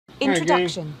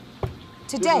Introduction.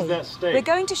 Today, we're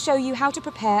going to show you how to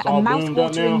prepare a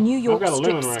mouth-watering New York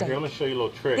strip steak. Let me show you a little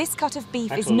trick. This cut of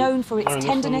beef is known for its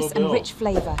tenderness and rich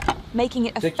flavor, making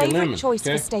it a favorite choice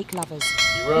for steak lovers.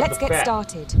 Let's get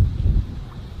started.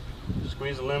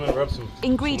 Squeeze the lemon, rub some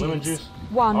Ingredients: lemon juice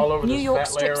 1 all over New this York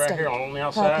fat layer strip right here steak on the per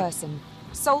outside. person.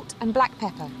 Salt and black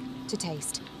pepper to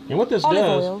taste. And what this Olive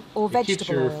does, oil or it keeps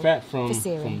vegetable your oil fat for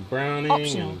searing. from browning.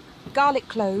 Optional: and garlic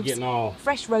cloves, getting all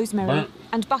fresh rosemary, burnt.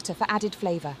 and butter for added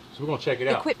flavor. So we're gonna check it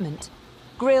out. Equipment: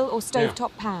 grill or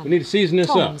stovetop pan. We need to season this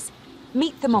Tongs, up.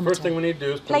 meat thermometer. First thing we need to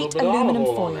do is put plate a little bit aluminum of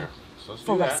olive oil on foil there. So let's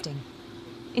for do that. resting.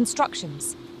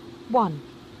 Instructions: 1.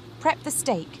 Prep the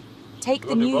steak. Take the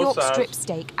We'll do New both York sides. strip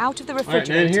steak out of the All right,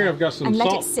 refrigerator and here I've got some and let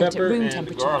salt, it sit at pepper, room and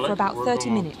temperature garlic. for about We're 30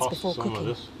 gonna minutes toss before some of cooking.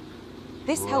 This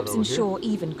This right helps over ensure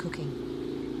even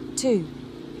cooking. 2.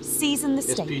 Season the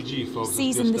It's steak. PG, folks. It's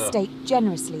Season good the stuff. steak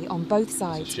generously on both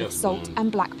sides with chef's salt blend.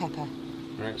 and black pepper.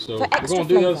 All right, so For we're extra gonna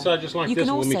do the other flavor, side just like you this.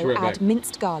 can We'll meet you also right add back.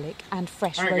 minced garlic and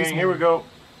fresh All right, rosemary. gang, here we go.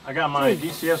 I got my 3.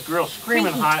 DCS grill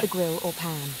screaming Preheat hot, the grill or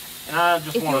pan. and I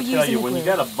just If want you're to tell using you, a when you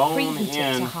grill, got a preheat it to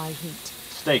bone-in high heat.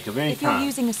 steak of any If you're kind,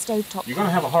 using a stovetop you're gonna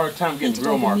pan, have a hard time getting heat it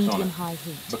grill over marks on it medium-high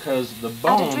heat. because the Add a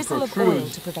bone drizzle of oil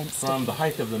protrudes to prevent from sticking. the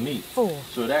height of the meat. 4.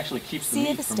 So it actually keeps the Sear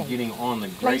meat the from steak. getting on the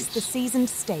Place grates. the seasoned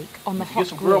steak on the If you hot get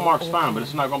some grill marks, or fine, pan. but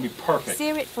it's not going to be perfect.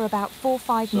 Sear it for about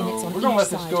 4-5 minutes So on we're going each to let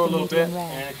this side go a for little bit, medium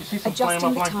rare, and if you see some flame adjusting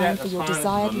up the like time that, for that's your fine.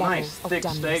 desired It's a level nice of thick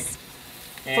doneness. steak,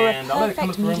 For a and I'll let it come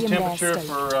up perfect to room medium rare temperature steak,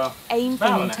 for aim for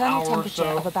about an an internal hour or temperature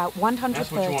so. of about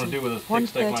That's what you want to do with a thick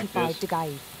steak like 135 this.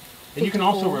 degrees. And you can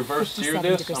also 54, reverse sear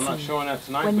 57 this. I'm not degrees showing that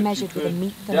tonight, when but you measured with a could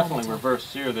meat definitely thermometer. reverse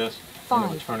sear this, and it 5.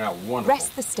 would turn out wonderful.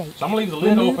 Rest the steak. So I'm going to leave the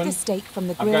lid Remove open. the steak from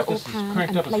the I've grill got or this pan cranked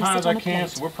and up as place high it as on I a can, plate.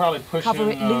 so we're probably pushing Cover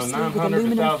it loosely with 900 to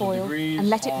aluminum 1,000 foil degrees and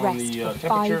let it on rest the for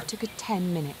temperature 5 to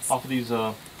 10 minutes. off of these.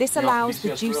 This allows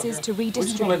the juices to We're just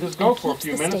redistribute going to let this go and for a keeps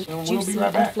few the minutes, steak and we'll juicy be right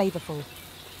and back. flavorful.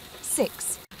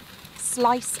 6.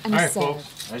 Slice and All right, serve.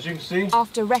 folks, as you can see,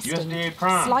 After resting, USDA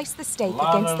Prime. slice the steak A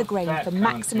lot against of the grain fat for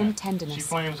maximum content. tenderness. She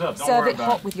flames up. Don't Serve worry it about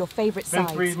hot it. with your favorite It's been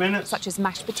sides, 3 minutes. such as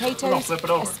mashed We're gonna potatoes, flip it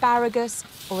over. asparagus,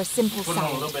 or a simple Put it on a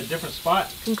salad. little bit different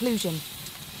spot. Conclusion.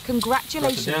 Press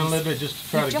Congratulations. it down a little bit just to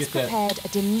try You've to just get that prepared a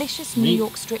delicious New meat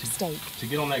York strip steak. to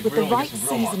get on that With the grill and right get some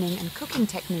grill marks. seasoning and cooking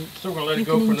technique, So we're gonna let it you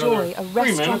go can for enjoy another a 3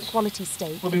 minutes. restaurant-quality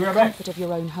steak We'll be in right the back. comfort of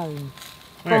your own home.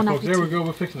 All right, Bon folks, there we appetit. go.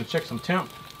 We're fixing to check some temp.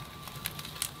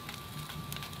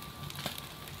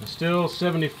 It's still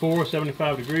 74,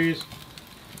 75 degrees.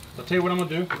 I'll tell you what I'm gonna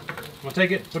do. I'm gonna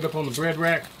take it, put it up on the bread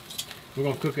rack. We're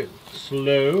gonna cook it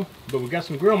slow, but we got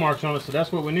some grill marks on it, so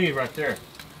that's what we need right there.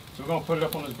 So we're gonna put it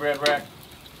up on this bread rack,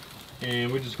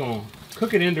 and we're just gonna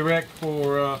cook it indirect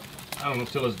for, I don't know,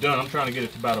 till it's done. I'm trying to get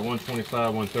it to about a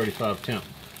 125, 135 temp.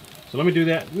 So let me do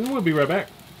that. We'll be right back.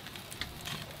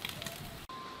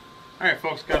 All right,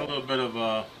 folks, got a little bit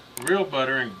of real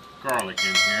butter and garlic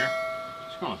in here.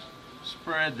 Just gonna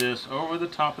spread this over the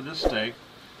top of this steak.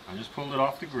 I just pulled it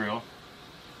off the grill,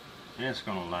 and it's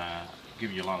gonna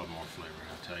give you a lot of more flavor,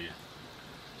 I tell you.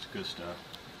 It's good stuff.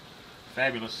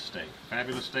 Fabulous steak.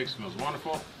 Fabulous steak, smells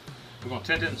wonderful. We're gonna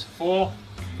tent it in some foil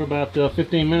for about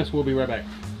 15 minutes. We'll be right back.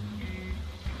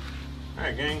 All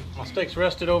right, gang, my steak's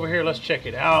rested over here. Let's check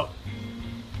it out.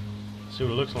 See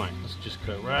what it looks like. Let's just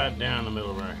cut right down the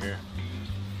middle right here.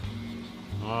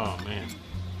 Oh man.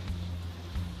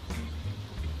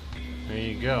 There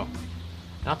you go.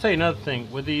 I'll tell you another thing.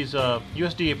 With these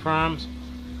USDA primes,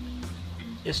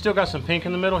 it's still got some pink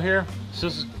in the middle here. So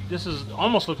this is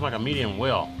almost looks like a medium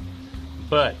well.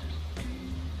 But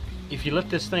if you let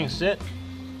this thing sit,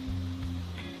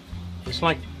 it's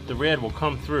like the red will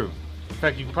come through. In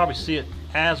fact, you can probably see it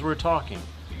as we're talking.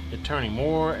 It's turning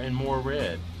more and more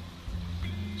red.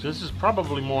 So this is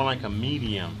probably more like a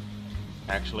medium,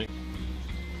 actually.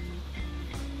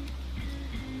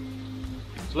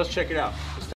 So let's check it out.